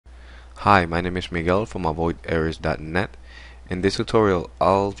Hi, my name is Miguel from avoiderrors.net. In this tutorial,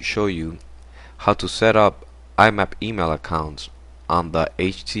 I'll show you how to set up IMAP email accounts on the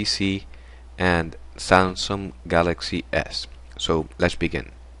HTC and Samsung Galaxy S. So let's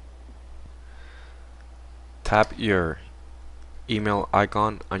begin. Tap your email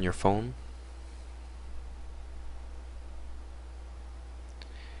icon on your phone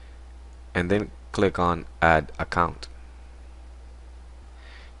and then click on Add Account.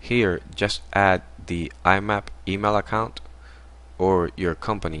 Here, just add the IMAP email account or your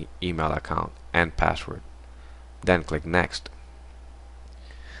company email account and password. Then click Next.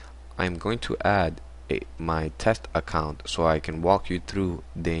 I'm going to add my test account so I can walk you through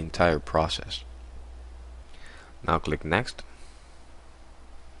the entire process. Now click Next.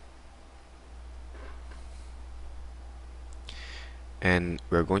 And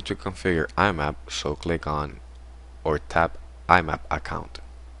we're going to configure IMAP, so click on or tap IMAP account.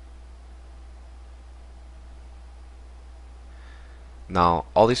 Now,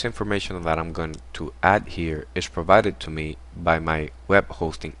 all this information that I'm going to add here is provided to me by my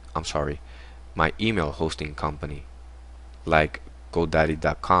my email hosting company, like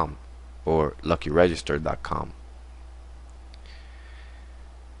GoDaddy.com or LuckyRegister.com.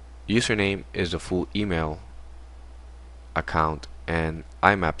 Username is the full email account, and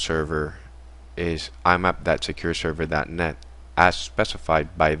IMAP server is imap.secureserver.net as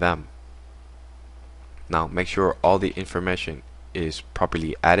specified by them. Now, make sure all the information is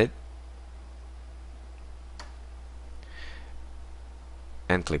properly added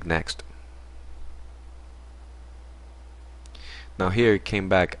and click Next. Now here it came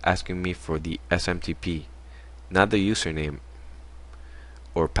back asking me for the SMTP, not the username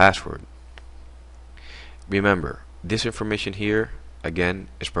or password. Remember, this information here again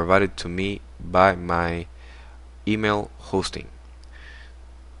is provided to me by my email hosting,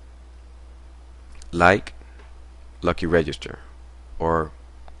 like Lucky Register or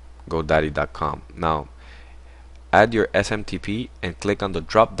GoDaddy.com. Now add your SMTP and click on the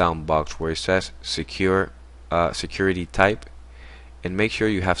drop down box where it says security type, and make sure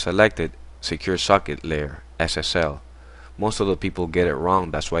you have selected Secure Socket Layer SSL. Most of the people get it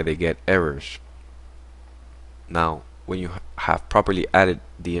wrong, that's why they get errors. Now when you have properly added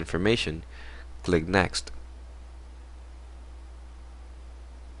the information, click Next.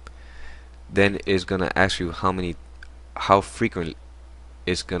 Then it's gonna ask you how frequently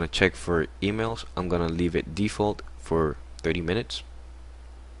it's gonna check for emails. I'm gonna leave it default for 30 minutes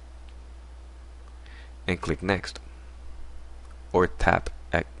and click Next or tap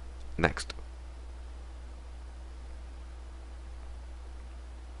Next.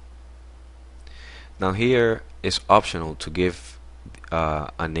 Now here is optional to give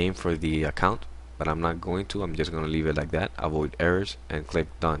a name for the account, but I'm not going to. I'm just going to leave it like that. Avoid errors and click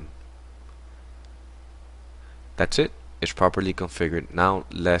Done. That's it. It's properly configured. Now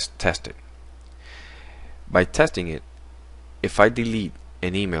let's test it. By testing it, if I delete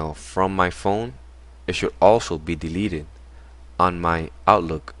an email from my phone, it should also be deleted on my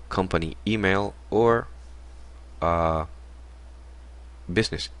Outlook company email or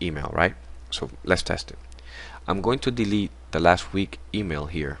business email, right? So let's test it. I'm going to delete the last week email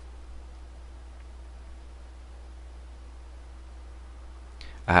here.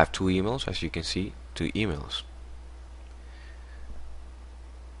 I have two emails, as you can see, two emails.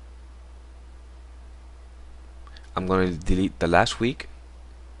 I'm going to delete the last week,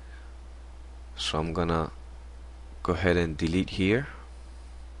 so I'm gonna go ahead and delete here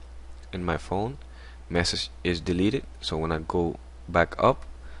in my phone. Message is deleted, so when I go back up,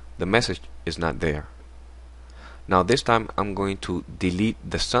 the message is not there. Now this time I'm going to delete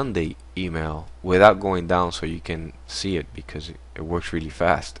the Sunday email without going down so you can see it, because it works really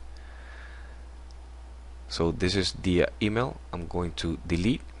fast. So this is the email I'm going to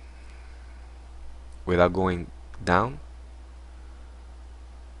delete without going down,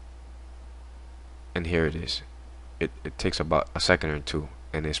 and here it is. It takes about a second or two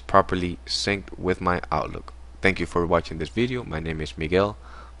and is properly synced with my Outlook. Thank you for watching this video. My name is Miguel.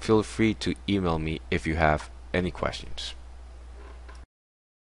 Feel free to email me if you have any questions.